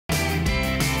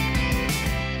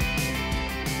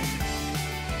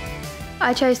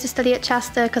I chose to study at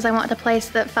Chester because I wanted a place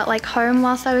that felt like home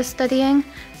whilst I was studying.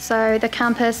 So the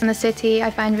campus and the city I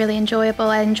find really enjoyable.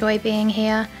 I enjoy being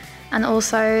here. And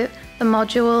also the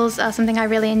modules are something I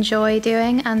really enjoy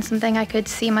doing and something I could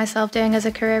see myself doing as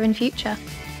a career in future.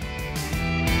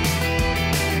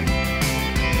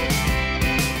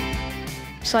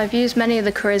 So I've used many of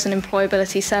the careers and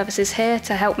employability services here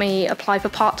to help me apply for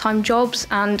part-time jobs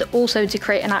and also to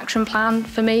create an action plan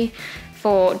for me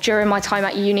for during my time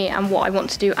at uni and what I want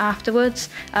to do afterwards.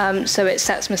 So it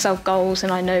sets myself goals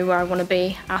and I know where I want to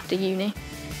be after uni.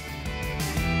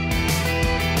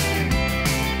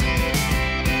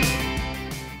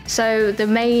 So the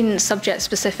main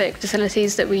subject-specific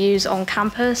facilities that we use on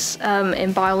campus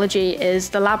in biology is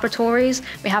the laboratories.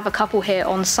 We have a couple here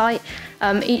on site.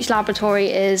 Each laboratory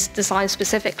is designed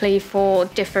specifically for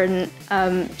different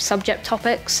subject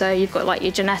topics. So you've got like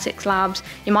your genetics labs,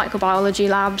 your microbiology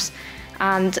labs,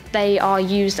 and they are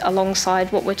used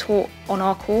alongside what we're taught on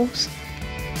our course.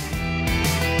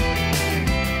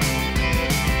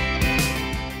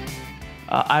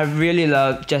 I really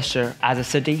love Chester as a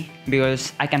city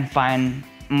because I can find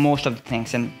most of the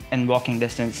things in walking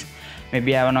distance.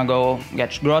 Maybe I want to go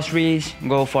get groceries,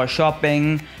 go for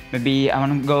shopping, maybe I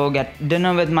want to go get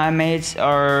dinner with my mates,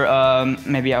 or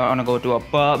maybe I want to go to a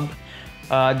pub.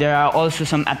 There are also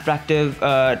some attractive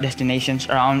destinations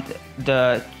around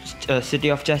the city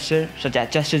of Chester, such as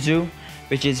Chester Zoo,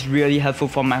 which is really helpful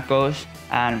for my course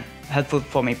and helpful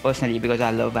for me personally because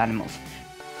I love animals.